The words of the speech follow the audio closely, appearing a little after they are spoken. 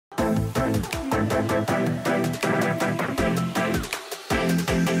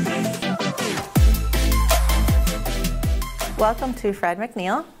Welcome to Fred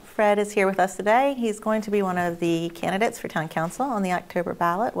McNeil. Fred is here with us today. He's going to be one of the candidates for town council on the October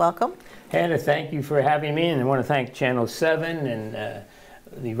ballot. Welcome. Hannah, thank you for having me, and I want to thank Channel 7 and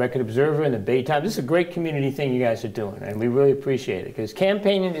the Record Observer and the Bay Times. This is a great community thing you guys are doing, and we really appreciate it, because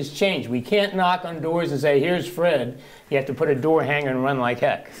campaigning has changed. We can't knock on doors and say, here's Fred. You have to put a door hanger and run like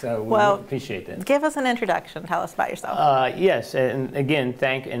heck, so we really appreciate that. Give us an introduction. Tell us about yourself. Yes, and again,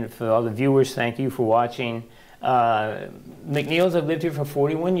 and for all the viewers, thank you for watching. McNeil's, I've lived here for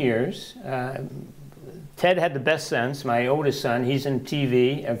 41 years. Ted had the best sense, my oldest son. He's in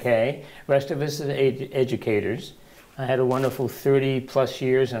TV, okay? The rest of us are educators. I had a wonderful 30-plus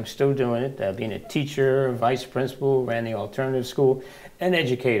years, and I'm still doing it, being a teacher, vice principal, ran the alternative school, an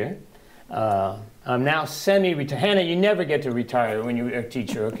educator. I'm now semi-retired. Hannah, you never get to retire when you're a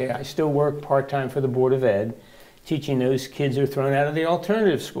teacher, okay? I still work part-time for the Board of Ed, teaching those kids who are thrown out of the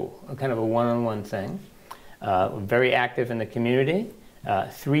alternative school, kind of a one-on-one thing. Very active in the community.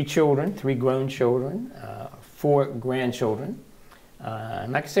 3 children, 3 grown children, 4 grandchildren.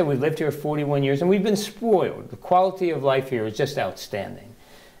 And like I said, we've lived here 41 years, and we've been spoiled. The quality of life here is just outstanding.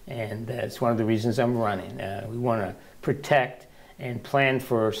 And it's one of the reasons I'm running. We want to protect and plan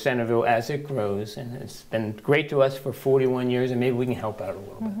for Centreville as it grows. And it's been great to us for 41 years, and maybe we can help out a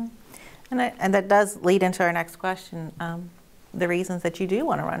little bit. And that does lead into our next question. The reasons that you do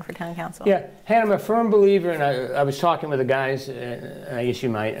want to run for town council. Yeah, Hannah, I'm a firm believer, and I was talking with the guys, I guess you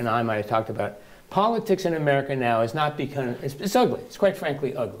might, and I might have talked about it. Politics in America now is not becoming, it's ugly. It's quite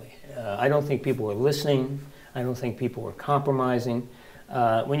frankly ugly. I don't think people are listening. I don't think people are compromising.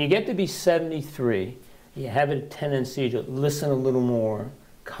 When you get to be 73, you have a tendency to listen a little more,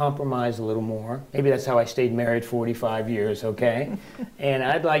 compromise a little more. Maybe that's how I stayed married 45 years, okay? And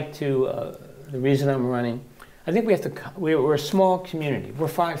I'd like to, the reason I'm running, I think we have to, we're a small community. We're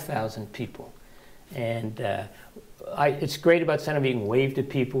 5,000 people. And it's great about Centreville. You can wave to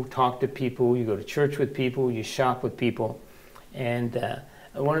people, talk to people, you go to church with people, you shop with people. And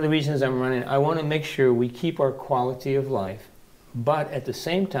one of the reasons I'm running, I want to make sure we keep our quality of life. But at the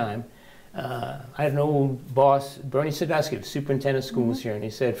same time, I had an old boss, Bernie Sadowski, the superintendent of schools here, and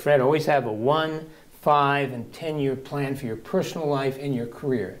he said, Fred, always have a 1, 5, and 10-year plan for your personal life and your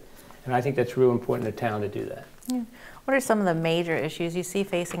career. And I think that's real important in a town to do that. Yeah. What are some of the major issues you see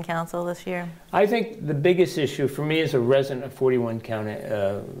facing council this year? I think the biggest issue for me as a resident of 41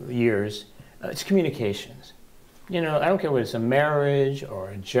 years, it's communications. You know, I don't care whether it's a marriage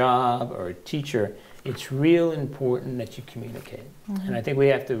or a job or a teacher, it's real important that you communicate. And I think we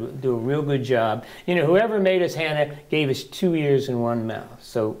have to do a real good job. You know, whoever made us, Hannah, gave us 2 ears and 1 mouth.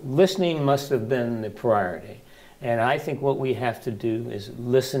 So listening must have been the priority. And I think what we have to do is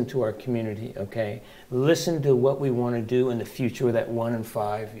listen to our community, okay? Listen to what we want to do in the future with that 1 and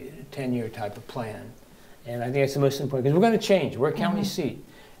 5, 10-year type of plan. And I think that's the most important, because we're going to change. We're a county seat.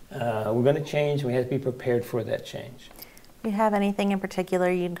 We're going to change, and we have to be prepared for that change. Do you have anything in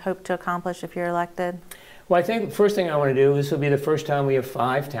particular you'd hope to accomplish if you're elected? Well, I think the first thing I want to do, this will be the first time we have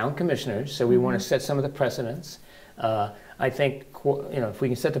 5 town commissioners, so we want to set some of the precedents. I think, you know, if we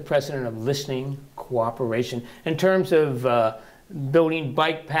can set the precedent of listening, cooperation, in terms of building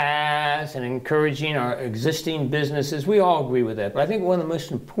bike paths and encouraging our existing businesses, we all agree with that. But I think one of the most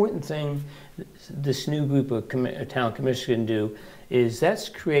important things this new group of town commissioners can do is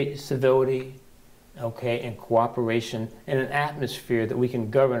create civility, okay, and cooperation and an atmosphere that we can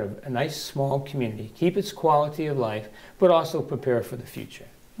govern a nice small community, keep its quality of life, but also prepare for the future.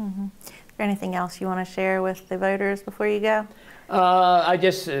 Is there anything else you want to share with the voters before you go? I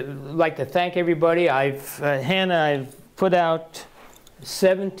just like to thank everybody. Hannah, I've put out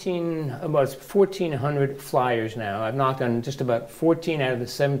 1,400 flyers now. I've knocked on just about 14 out of the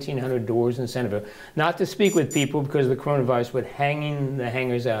 1,700 doors in Centreville. Not to speak with people because of the coronavirus, but hanging the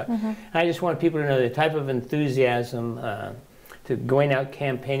hangers out. I just want people to know the type of enthusiasm to going out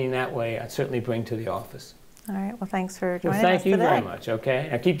campaigning that way, I certainly bring to the office. All right. Well, thanks for joining us today. Thank you very much, okay?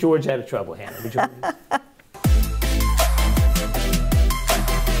 Now keep George out of trouble, Hannah.